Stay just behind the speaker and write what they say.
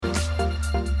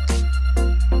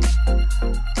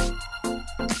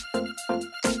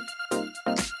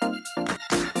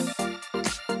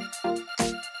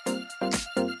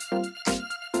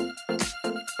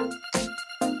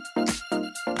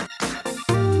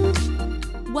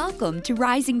Welcome to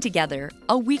Rising Together,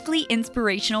 a weekly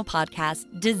inspirational podcast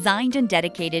designed and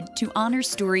dedicated to honor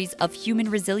stories of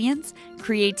human resilience,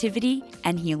 creativity,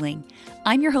 and healing.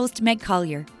 I'm your host, Meg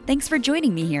Collier. Thanks for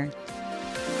joining me here.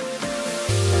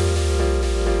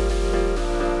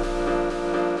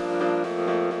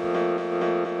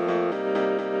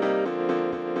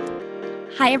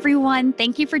 Hi, everyone.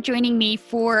 Thank you for joining me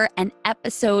for an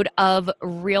episode of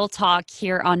Real Talk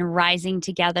here on Rising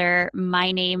Together.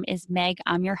 My name is Meg.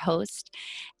 I'm your host,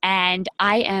 and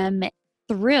I am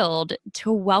thrilled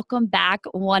to welcome back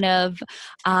one of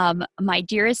my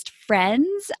dearest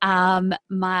friends,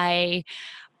 my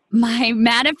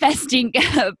manifesting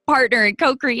partner in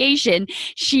co-creation.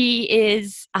 She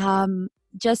is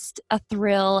just a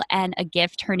thrill and a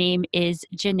gift. Her name is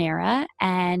Genera,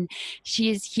 and she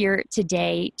is here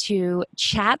today to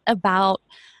chat about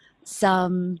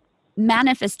some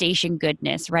manifestation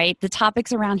goodness, right? The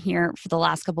topics around here for the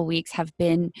last couple of weeks have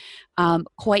been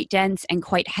quite dense and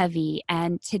quite heavy.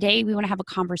 And today we want to have a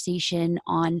conversation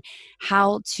on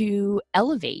how to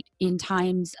elevate in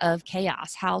times of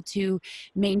chaos, how to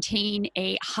maintain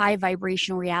a high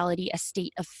vibrational reality, a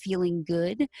state of feeling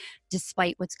good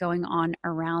despite what's going on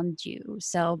around you.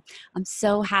 So I'm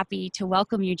so happy to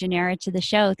welcome you, Genera, to the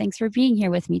show. Thanks for being here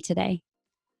with me today.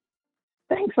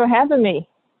 Thanks for having me.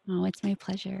 Oh, it's my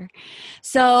pleasure.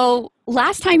 So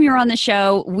last time you were on the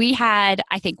show, we had,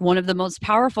 I think, one of the most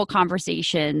powerful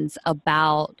conversations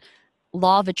about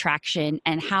law of attraction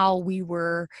and how we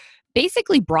were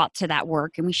basically brought to that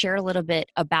work. And we shared a little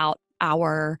bit about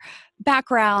our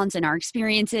backgrounds and our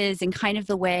experiences and kind of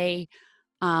the way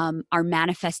our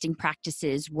manifesting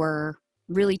practices were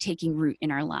really taking root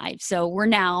in our lives. So we're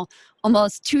now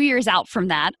almost 2 years out from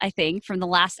that, I think, from the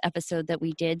last episode that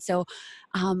we did. So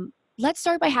let's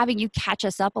start by having you catch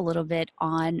us up a little bit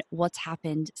on what's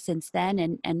happened since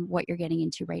then and what you're getting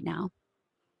into right now.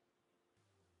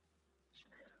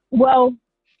 Well,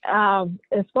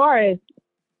 as far as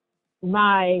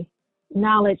my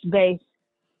knowledge base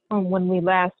from when we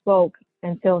last spoke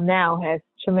until now has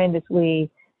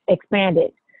tremendously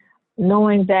expanded,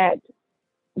 knowing that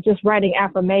just writing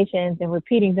affirmations and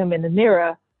repeating them in the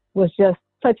mirror was just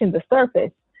touching the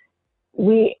surface.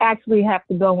 We actually have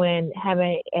to go in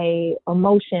having a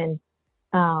emotion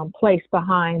placed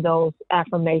behind those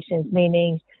affirmations,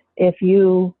 meaning if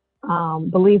you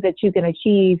believe that you can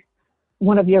achieve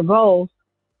one of your goals,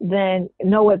 then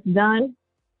know it's done.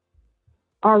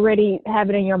 Already have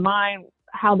it in your mind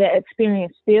how that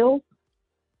experience feels.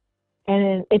 And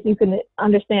then if you can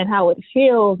understand how it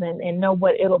feels and know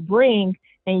what it'll bring,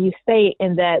 and you stay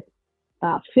in that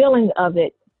feeling of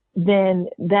it, then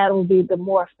that will be the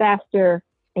more faster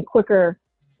and quicker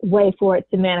way for it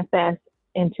to manifest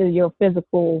into your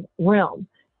physical realm.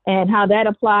 And how that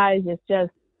applies is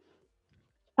just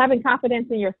having confidence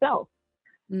in yourself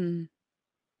can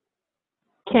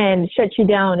shut you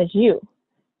down as you.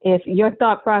 If your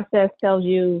thought process tells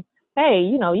you, hey,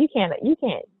 you can't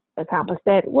accomplish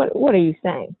that. What are you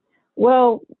saying?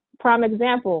 Well, prime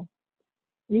example,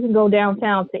 you can go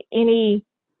downtown to any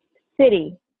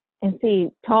city and see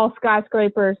tall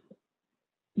skyscrapers,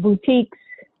 boutiques.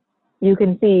 You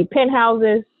can see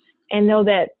penthouses and know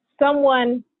that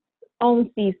someone owns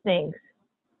these things.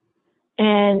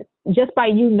 And just by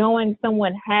you knowing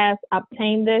someone has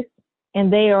obtained this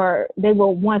and they were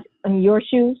once in your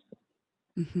shoes,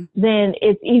 then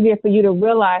it's easier for you to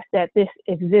realize that this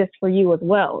exists for you as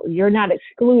well. You're not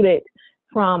excluded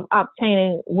from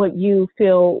obtaining what you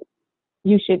feel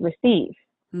you should receive.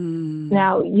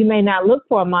 Now, you may not look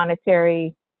for a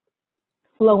monetary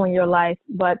flow in your life,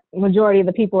 but majority of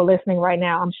the people listening right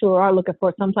now, I'm sure, are looking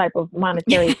for some type of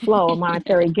monetary flow,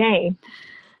 monetary gain.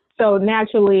 So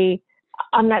naturally,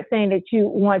 I'm not saying that you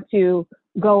want to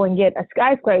go and get a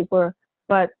skyscraper,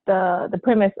 but the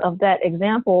premise of that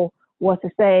example was to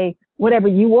say whatever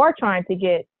you are trying to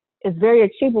get is very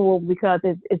achievable because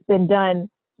it's been done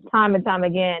time and time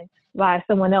again by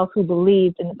someone else who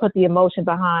believed and put the emotion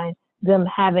behind them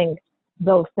having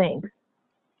those things.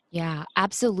 Yeah,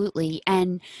 absolutely.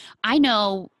 And I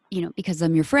know, because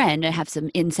I'm your friend, I have some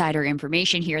insider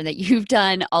information here that you've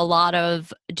done a lot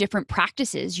of different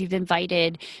practices. You've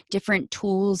invited different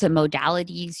tools and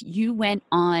modalities. You went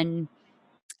on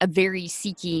a very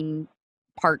seeking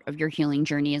part of your healing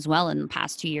journey as well in the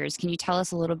past 2 years. Can you tell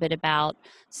us a little bit about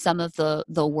some of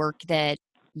the work that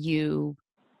you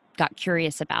got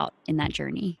curious about in that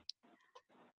journey?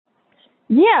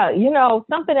 Yeah,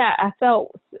 something that I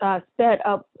felt set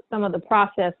up some of the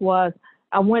process was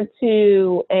I went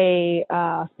to a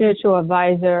spiritual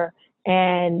advisor,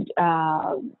 and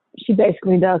she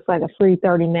basically does like a free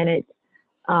 30 minutes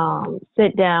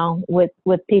sit down with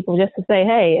people just to say,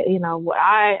 hey,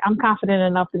 I'm confident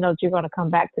enough to know that you're going to come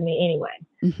back to me anyway.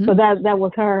 Mm-hmm. So that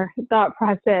was her thought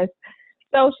process.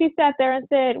 So she sat there and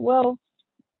said, well,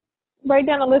 write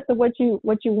down a list of what you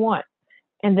want.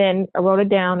 And then I wrote it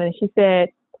down, and she said,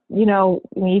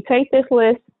 when you take this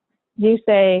list, you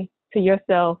say to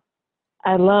yourself,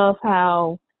 I love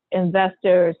how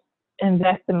investors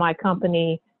invest in my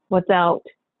company without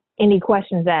any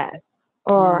questions asked.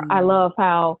 Or I love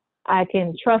how I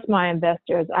can trust my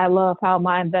investors. I love how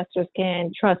my investors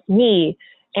can trust me.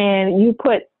 And you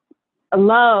put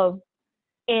love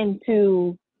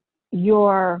into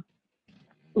your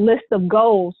list of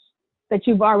goals that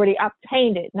you've already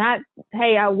obtained it. Not,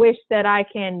 hey, I wish that I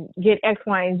can get X,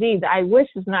 Y, and Z. The I wish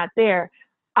is not there.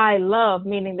 I love,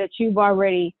 meaning that you've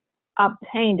already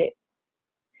obtained it.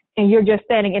 And you're just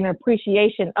standing in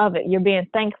appreciation of it. You're being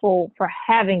thankful for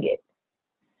having it.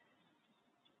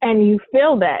 And you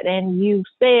feel that, and you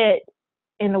say it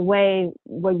in a way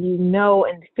where you know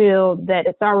and feel that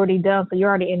it's already done. So you're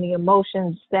already in the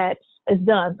emotions that it's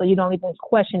done. So you don't even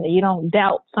question it. You don't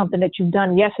doubt something that you've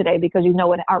done yesterday because you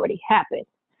know it already happened.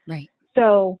 Right.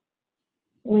 So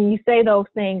when you say those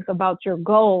things about your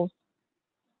goals,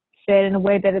 say it in a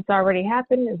way that it's already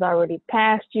happened, it's already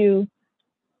past you,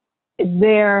 it's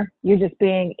there. You're just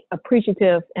being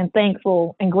appreciative and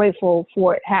thankful and grateful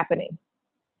for it happening.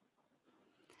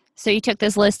 So you took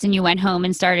this list and you went home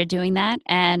and started doing that.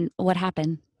 And what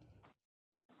happened?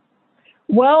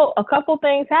 Well, a couple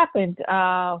things happened.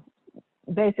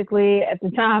 Basically, at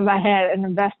the time, I had an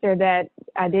investor that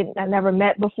I never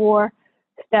met before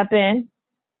step in,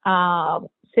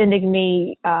 sending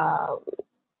me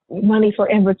money for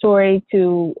inventory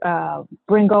to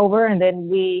bring over. And then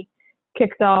we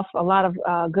kicked off a lot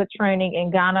of good training in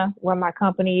Ghana, where my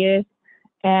company is.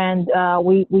 And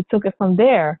we took it from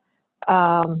there.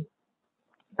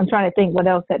 I'm trying to think what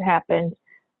else had happened.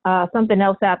 Something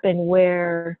else happened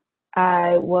where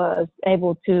I was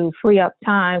able to free up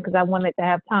time because I wanted to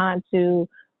have time to.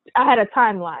 I had a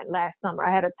timeline last summer.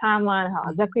 I had a timeline how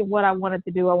exactly what I wanted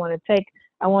to do. I wanted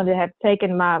to have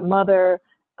taken my mother,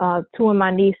 two of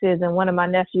my nieces, and one of my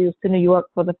nephews to New York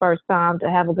for the first time to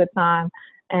have a good time,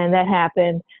 and that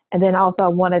happened. And then also I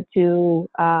wanted to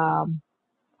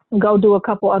go do a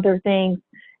couple other things,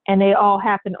 and they all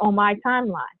happened on my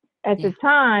timeline. At the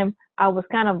time, I was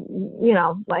kind of,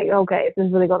 like, okay, is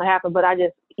this really going to happen? But I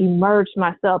just immersed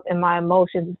myself in my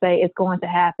emotions to say it's going to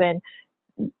happen.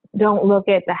 Don't look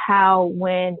at the how,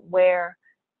 when, where.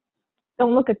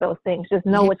 Don't look at those things. Just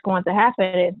know it's going to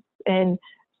happen. And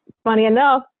funny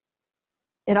enough,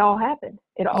 it all happened.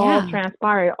 It all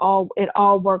transpired. It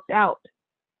all worked out.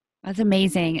 That's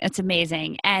amazing. It's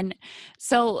amazing. And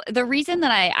so the reason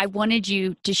that I wanted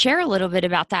you to share a little bit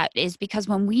about that is because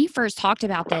when we first talked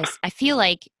about this, I feel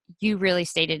like you really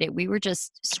stated it. We were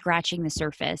just scratching the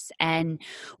surface. And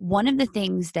one of the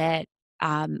things that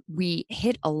we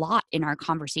hit a lot in our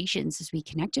conversations as we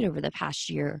connected over the past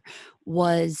year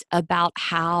was about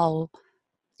how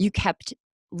you kept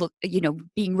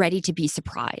being ready to be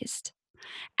surprised.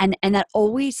 And that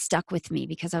always stuck with me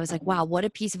because I was like, wow, what a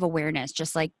piece of awareness.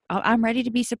 Just like, oh, I'm ready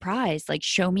to be surprised. Like,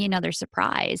 show me another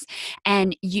surprise.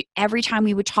 And every time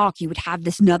we would talk, you would have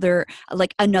this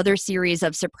another series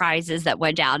of surprises that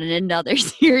went down and another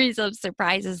series of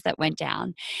surprises that went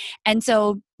down. And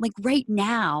so like right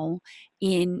now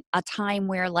in a time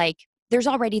where like, there's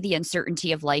already the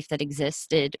uncertainty of life that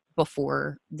existed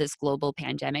before this global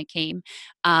pandemic came.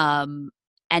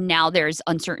 And now there's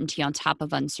uncertainty on top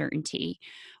of uncertainty.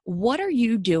 What are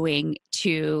you doing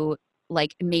to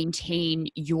like maintain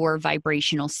your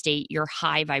vibrational state, your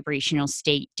high vibrational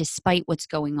state, despite what's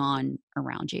going on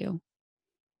around you?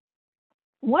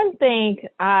 One thing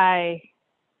I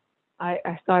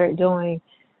started doing,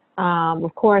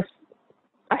 of course,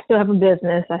 I still have a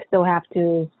business. I still have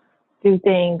to do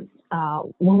things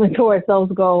moving towards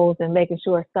those goals and making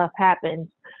sure stuff happens.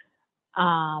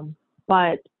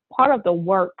 But part of the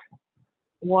work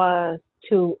was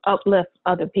to uplift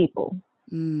other people.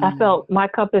 I felt my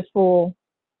cup is full.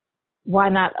 Why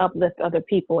not uplift other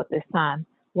people at this time?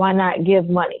 Why not give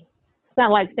money? It's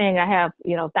not like saying I have,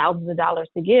 thousands of dollars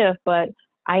to give, but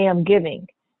I am giving.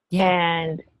 Yeah.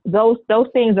 And those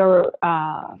things are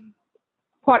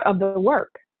part of the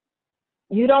work.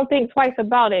 You don't think twice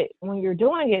about it when you're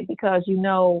doing it because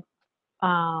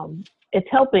it's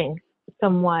helping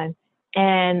someone.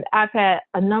 And I've had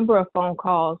a number of phone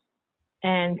calls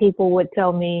and people would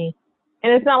tell me,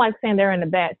 and it's not like saying they're in a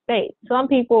bad state. Some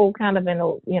people kind of in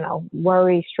a,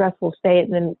 worry, stressful state.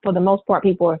 And then for the most part,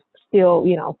 people are still,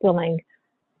 feeling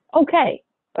okay,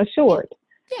 assured.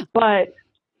 Yeah. But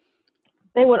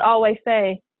they would always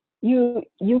say, you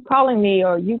calling me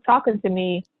or you talking to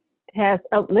me has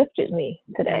uplifted me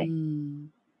today. Mm.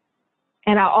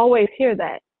 And I always hear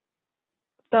that.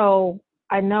 So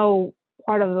I know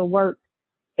part of the work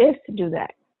is to do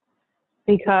that,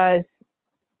 because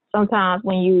sometimes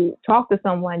when you talk to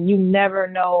someone, you never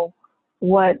know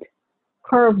what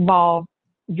curveball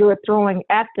you're throwing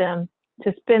at them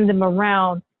to spin them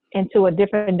around into a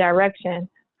different direction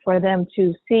for them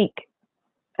to seek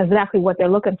exactly what they're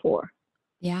looking for.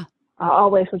 Yeah. I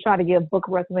always will try to give book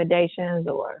recommendations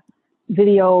or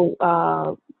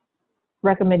video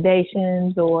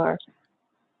recommendations or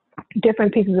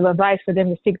different pieces of advice for them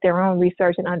to seek their own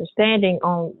research and understanding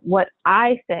on what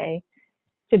I say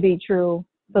to be true,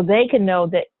 so they can know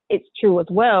that it's true as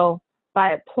well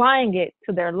by applying it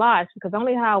to their lives. Because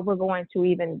only how we're going to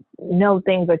even know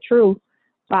things are true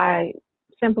by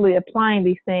simply applying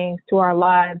these things to our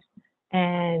lives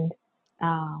and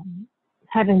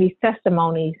having these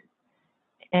testimonies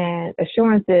and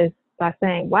assurances by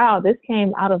saying, wow, this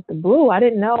came out of the blue. I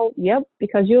didn't know. Yep,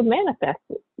 because you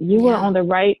manifested. You were Yeah. on the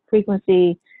right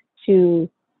frequency to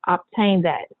obtain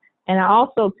that. And I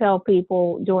also tell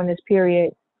people during this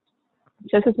period,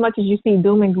 just as much as you see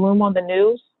doom and gloom on the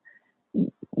news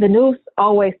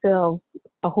always tells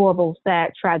a horrible,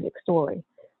 sad, tragic story.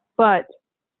 But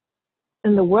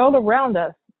in the world around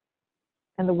us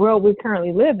and the world we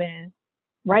currently live in,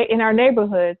 right in our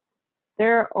neighborhoods,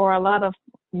 there are a lot of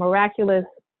miraculous,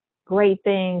 great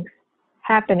things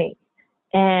happening.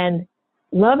 And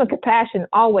love and compassion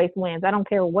always wins. I don't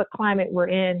care what climate we're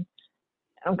in.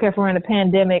 I don't care if we're in a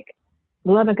pandemic.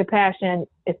 Love and compassion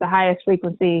is the highest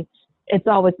frequency. It's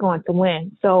always going to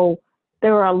win. So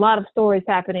there are a lot of stories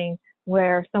happening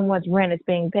where someone's rent is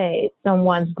being paid,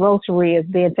 someone's grocery is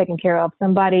being taken care of,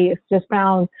 somebody has just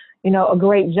found, a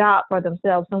great job for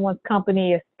themselves, someone's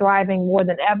company is thriving more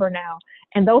than ever now.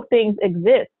 And those things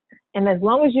exist. And as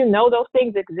long as you know those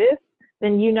things exist,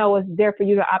 then you know it's there for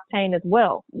you to obtain as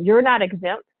well. You're not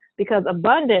exempt, because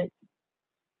abundance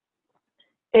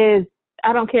is,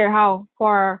 I don't care how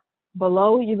far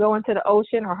below you go into the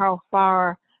ocean or how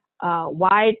far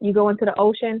wide you go into the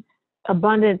ocean,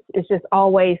 abundance is just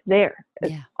always there.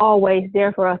 It's Yeah. always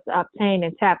there for us to obtain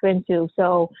and tap into.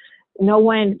 So no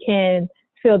one can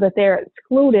feel that they're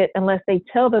excluded unless they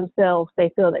tell themselves they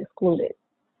feel excluded.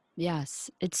 Yes,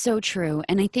 it's so true.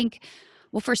 And I think,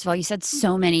 well, first of all, you said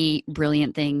so many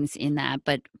brilliant things in that,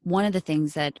 but one of the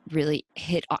things that really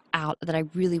hit out that I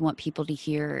really want people to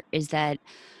hear is that,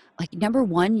 like, number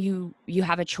one, you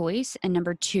have a choice, and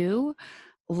number two,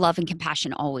 love and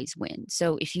compassion always win.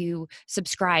 So if you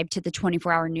subscribe to the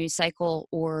 24-hour news cycle,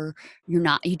 or you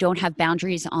don't have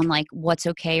boundaries on like what's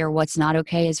okay or what's not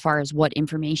okay as far as what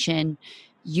information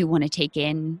you want to take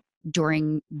in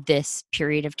during this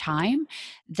period of time,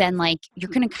 then like you're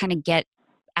going to kind of get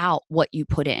out what you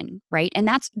put in, right? And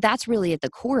that's really at the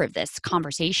core of this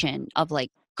conversation of like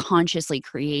consciously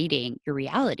creating your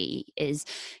reality is,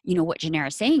 what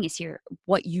Genera's saying is here,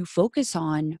 what you focus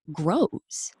on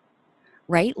grows,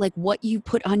 right? Like what you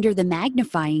put under the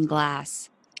magnifying glass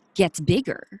gets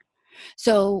bigger.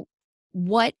 So,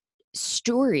 what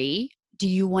story do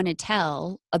you want to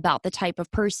tell about the type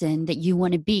of person that you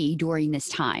want to be during this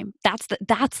time? That's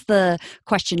the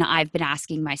question I've been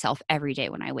asking myself every day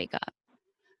when I wake up.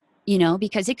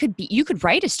 Because it could be, you could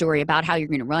write a story about how you're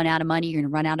going to run out of money, you're going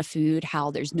to run out of food, how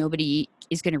there's nobody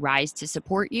is going to rise to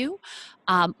support you,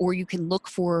 or you can look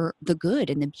for the good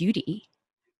and the beauty.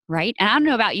 Right. And I don't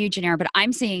know about you, Genera, but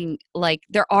I'm seeing like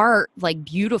there are like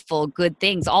beautiful, good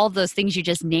things. All of those things you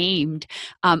just named,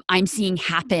 I'm seeing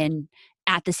happen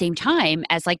at the same time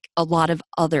as like a lot of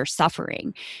other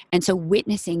suffering. And so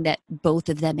witnessing that both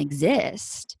of them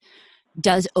exist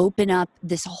does open up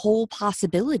this whole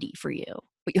possibility for you.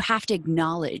 But you have to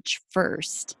acknowledge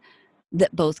first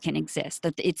that both can exist,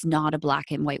 that it's not a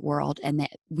black and white world, and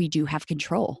that we do have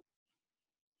control.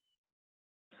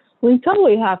 We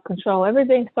totally have control.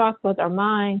 Everything starts with our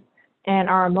mind and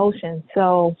our emotions.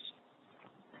 So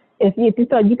if you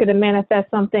thought you could manifest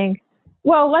something,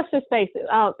 well, let's just face it.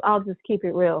 I'll just keep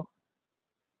it real.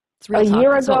 It's A real talk.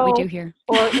 year That's what we do ago, here.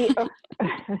 or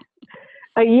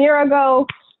a year ago,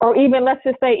 or even let's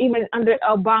just say even under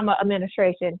Obama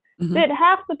administration, Mhm. did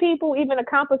half the people even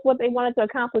accomplish what they wanted to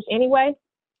accomplish anyway?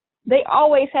 They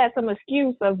always had some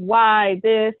excuse of why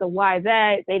this or why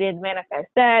that. They didn't manifest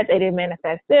that. They didn't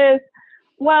manifest this.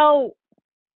 Well,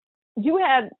 you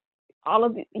had all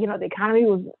of the economy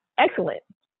was excellent,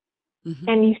 Mhm.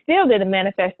 and you still didn't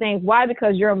manifest things. Why?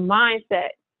 Because your mindset.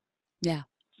 Yeah.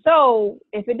 So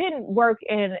if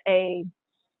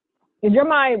your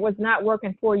mind was not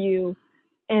working for you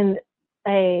in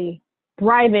a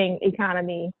thriving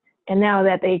economy. And now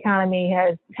that the economy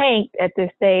has tanked at this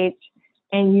stage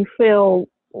and you feel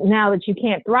now that you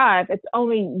can't thrive, it's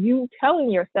only you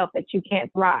telling yourself that you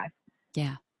can't thrive.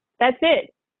 Yeah. That's it.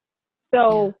 Yeah.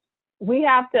 So we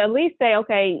have to at least say,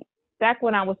 okay, back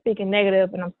when I was speaking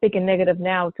negative and I'm speaking negative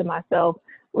now to myself,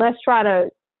 let's try to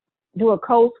do a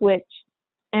code switch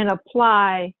and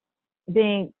apply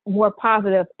being more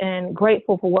positive and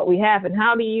grateful for what we have. And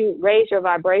how do you raise your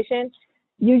vibration?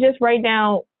 You just write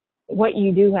down what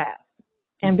you do have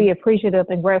and be appreciative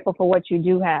and grateful for what you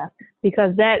do have,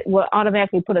 because that will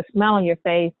automatically put a smile on your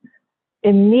face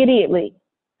immediately,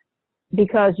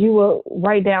 because you will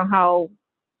write down how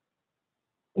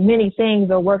many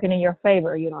things are working in your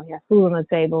favor. You know, you have food on the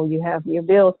table, you have your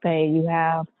bills paid, you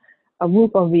have a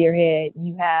roof over your head,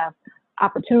 you have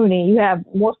opportunity, you have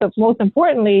most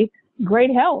importantly,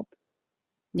 great health.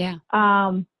 Yeah.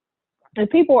 If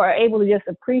people are able to just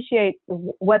appreciate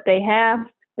what they have,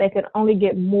 they can only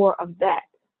get more of that.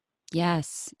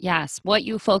 Yes, yes. What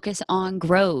you focus on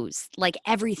grows, like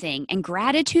everything. And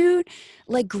gratitude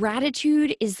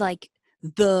is like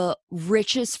the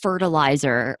richest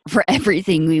fertilizer for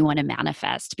everything we want to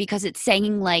manifest, because it's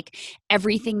saying like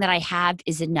everything that I have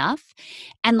is enough,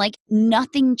 and like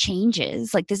nothing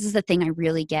changes. Like this is the thing I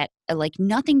really get, like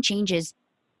nothing changes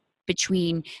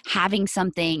between having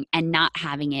something and not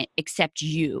having it except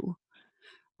you.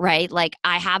 Right? Like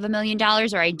I have $1 million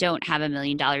or I don't have $1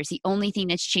 million. The only thing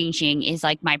that's changing is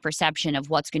like my perception of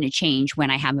what's going to change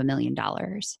when I have $1 million.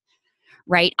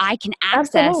 Right?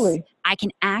 Absolutely. I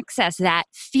can access that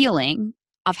feeling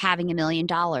of having $1 million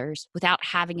without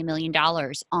having $1 million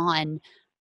on,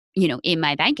 in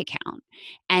my bank account.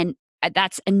 And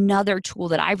that's another tool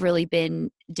that I've really been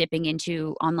dipping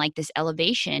into on like this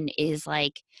elevation is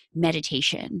like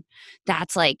meditation.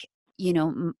 That's like,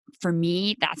 for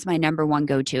me, that's my number one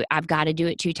go to. I've got to do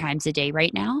it 2 times a day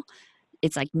right now.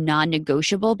 It's like non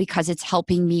negotiable because it's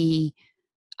helping me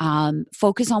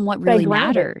focus on what Stay really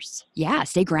grounded. matters. Yeah,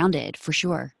 stay grounded for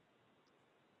sure.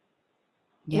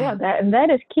 Yeah, Yeah. that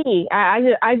is key.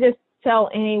 I just tell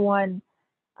anyone,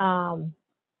 um,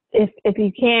 if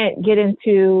you can't get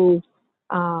into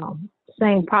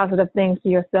saying positive things to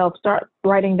yourself, start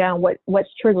writing down what's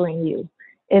triggering you.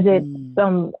 Is it Mm.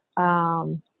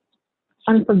 some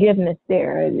unforgiveness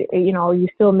there? You know, are you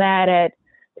still mad at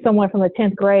someone from the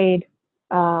 10th grade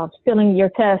stealing your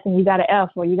test and you got an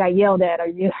F, or you got yelled at, or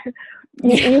you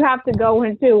have to go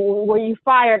into, were you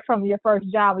fired from your first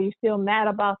job? Are you still mad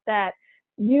about that?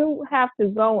 You have to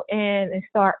go in and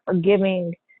start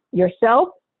forgiving yourself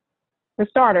for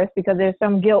starters, because there's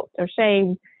some guilt or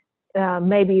shame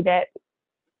maybe that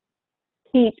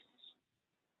keeps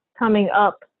coming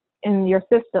up in your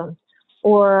system,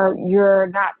 or you're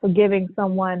not forgiving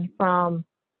someone from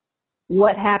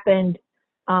what happened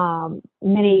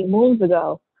many moons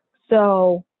ago.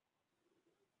 So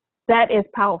that is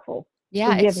powerful.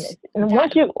 Yeah, Forgiveness, it's and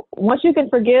that. once you can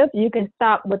forgive, you can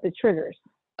stop with the triggers.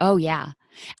 Oh, yeah.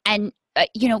 And,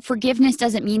 forgiveness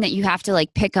doesn't mean that you have to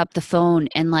like pick up the phone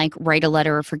and like write a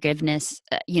letter of forgiveness,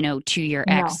 to your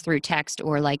ex No, through text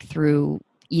or like through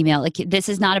email. Like this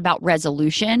is not about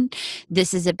resolution.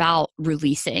 This is about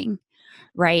releasing.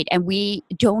 Right. And we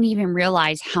don't even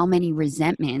realize how many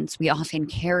resentments we often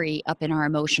carry up in our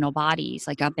emotional bodies,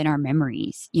 like up in our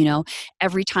memories.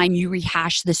 Every time you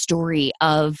rehash the story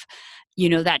of,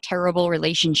 that terrible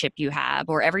relationship you have,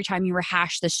 or every time you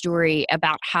rehash the story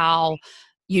about how,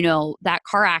 that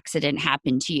car accident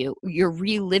happened to you, you're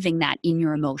reliving that in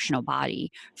your emotional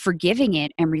body. Forgiving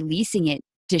it and releasing it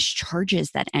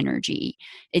discharges that energy.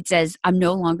 It says, I'm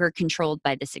no longer controlled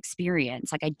by this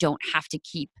experience. Like I don't have to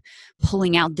keep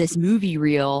pulling out this movie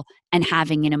reel and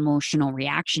having an emotional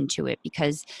reaction to it,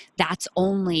 because that's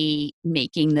only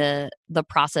making the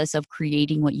process of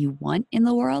creating what you want in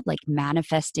the world, like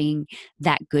manifesting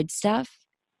that good stuff.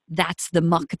 That's the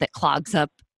muck that clogs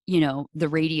up the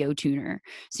radio tuner,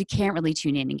 so you can't really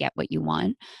tune in and get what you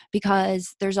want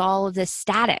because there's all of this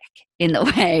static in the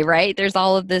way, right? There's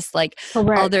all of this like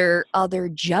correct. other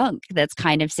junk that's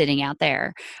kind of sitting out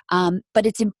there. But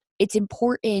it's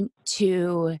important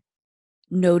to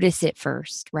notice it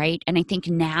first, right? And I think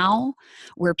now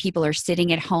where people are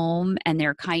sitting at home and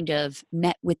they're kind of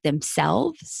met with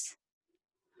themselves,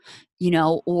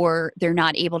 or they're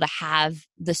not able to have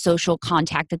the social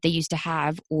contact that they used to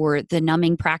have or the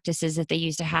numbing practices that they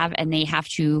used to have, and they have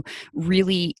to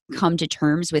really come to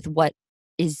terms with what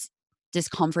is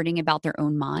discomforting about their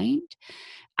own mind.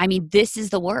 I mean, this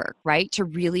is the work, right? To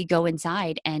really go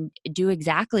inside and do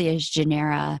exactly as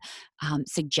Genera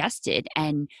suggested,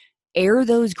 and air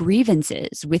those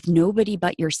grievances with nobody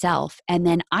but yourself. And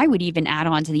then I would even add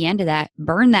on to the end of that,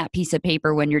 burn that piece of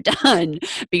paper when you're done,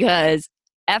 because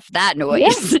F that Yeah.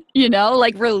 noise,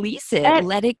 like release it, And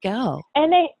let it go.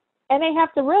 and they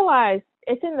have to realize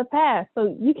it's in the past.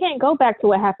 So you can't go back to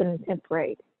what happened in 10th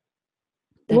grade.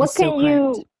 That is What so can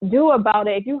correct. you do about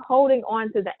it? If you're holding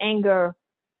on to the anger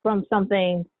from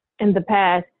something in the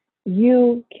past,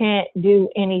 you can't do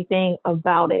anything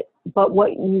about it. But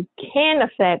what you can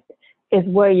affect is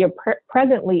where you're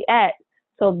presently at.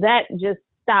 So that just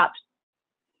stops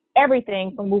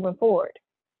everything from moving forward.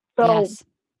 So Yes.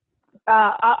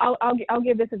 I'll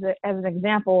give this as an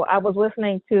example. I was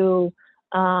listening to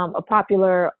a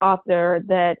popular author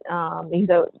that he's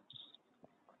a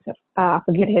I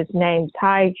forget his name,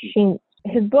 Tai Shin.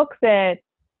 His book said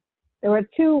there were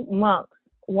two monks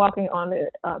walking on the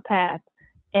path,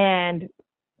 and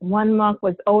one monk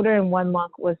was older and one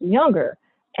monk was younger,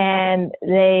 and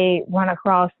they run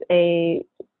across a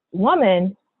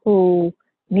woman who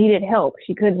needed help.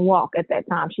 She couldn't walk at that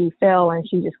time. She fell and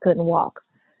she just couldn't walk.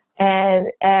 And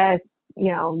as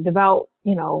devout,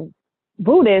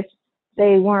 Buddhists,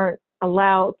 they weren't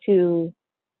allowed to.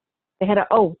 They had an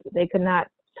oath. They could not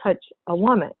touch a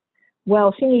woman.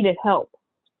 Well, she needed help.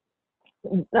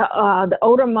 The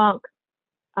older monk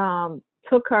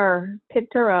took her,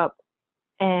 picked her up,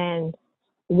 and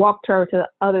walked her to the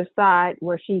other side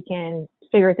where she can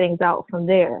figure things out from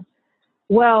there.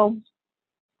 Well,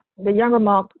 the younger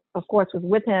monk, of course, was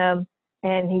with him,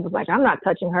 and he was like, "I'm not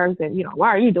touching her." He said, "Why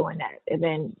are you doing that?" And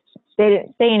then they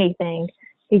didn't say anything.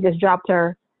 He just dropped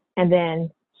her, and then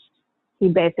he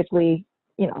basically,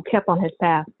 kept on his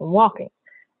path and walking.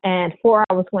 And 4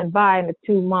 hours went by, and the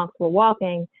two monks were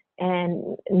walking,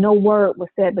 and no word was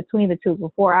said between the two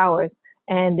for 4 hours.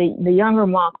 And the younger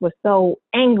monk was so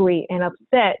angry and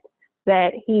upset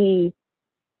that he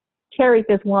carried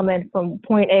this woman from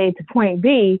point A to point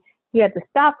B. He had to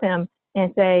stop him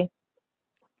and say,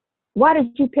 "Why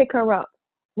did you pick her up?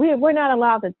 We're not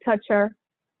allowed to touch her.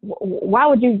 Why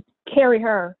would you carry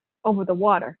her over the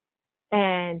water?"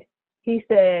 And he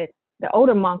said, the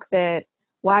older monk said,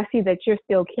 "Well, I see that you're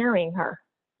still carrying her.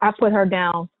 I put her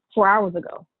down 4 hours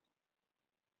ago."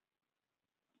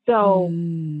 So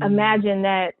Mm. imagine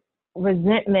that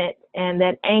resentment and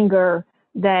that anger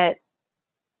that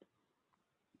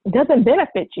doesn't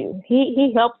benefit you.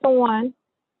 He helped someone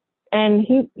and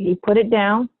he put it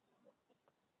down,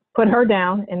 put her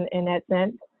down in that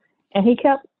sense, and he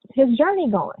kept his journey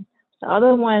going. The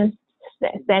other one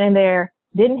standing there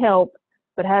didn't help,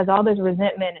 but has all this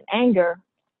resentment and anger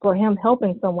for him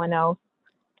helping someone else.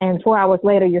 And 4 hours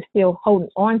later, you're still holding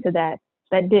on to that.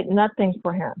 That did nothing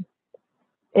for him.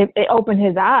 It opened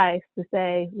his eyes to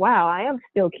say, wow, I am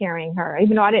still carrying her.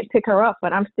 Even though I didn't pick her up,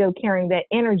 but I'm still carrying that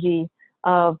energy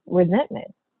of resentment.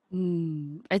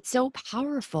 It's so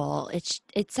powerful. It's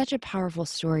such a powerful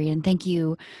story, and thank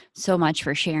you so much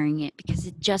for sharing it, because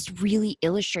it just really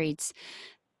illustrates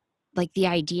like the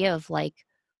idea of like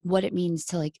what it means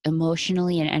to like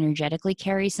emotionally and energetically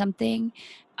carry something,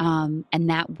 and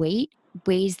that weight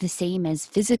weighs the same as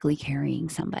physically carrying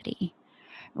somebody,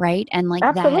 right? And like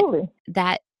Absolutely.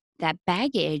 that that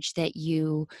baggage that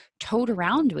you tote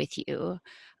around with you,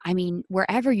 I mean,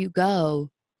 wherever you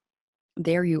go,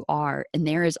 there you are, and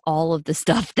there is all of the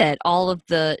stuff, that all of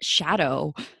the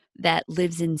shadow that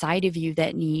lives inside of you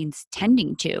that needs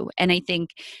tending to. And I think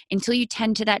until you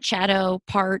tend to that shadow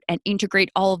part and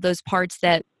integrate all of those parts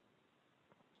that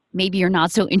maybe you're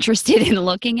not so interested in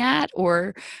looking at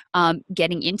or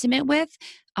getting intimate with,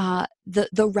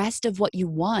 the rest of what you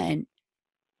want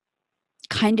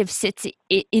kind of sits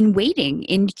in waiting,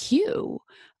 in queue,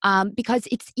 because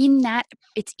it's in that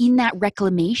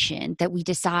reclamation that we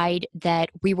decide that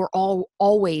we were all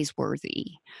always worthy,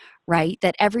 right?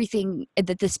 That everything,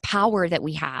 that this power that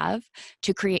we have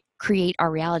to create our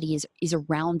reality is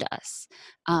around us,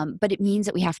 but it means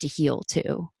that we have to heal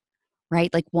too,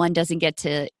 right? Like one doesn't get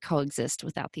to coexist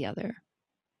without the other.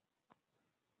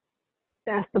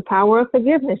 That's the power of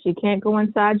forgiveness. You can't go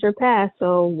inside your past,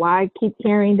 so why keep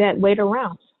carrying that weight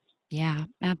around? Yeah,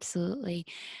 absolutely.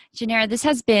 Janera, this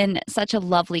has been such a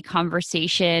lovely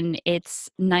conversation. It's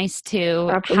nice to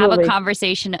have a Absolutely.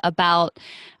 conversation about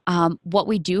what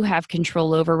we do have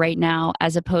control over right now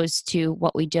as opposed to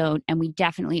what we don't. And we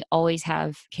definitely always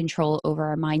have control over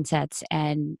our mindsets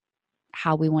and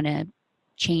how we want to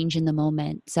change in the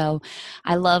moment. So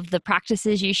I love the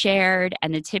practices you shared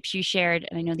and the tips you shared,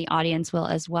 and I know the audience will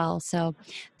as well. So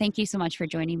thank you so much for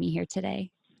joining me here today.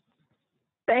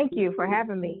 Thank you for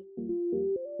having me.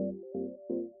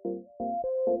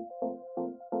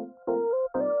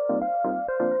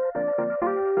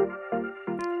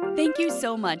 Thank you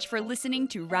so much for listening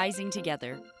to Rising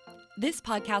Together. This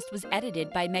podcast was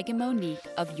edited by Megan Monique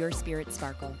of Your Spirit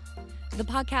Sparkle. The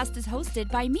podcast is hosted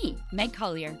by me, Meg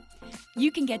Collier.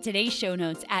 You can get today's show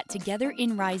notes at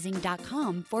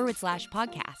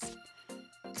togetherinrising.com/podcast.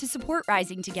 To support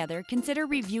Rising Together, consider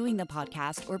reviewing the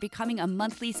podcast or becoming a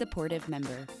monthly supportive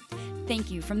member.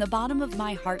 Thank you from the bottom of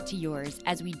my heart to yours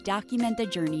as we document the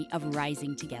journey of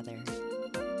rising together.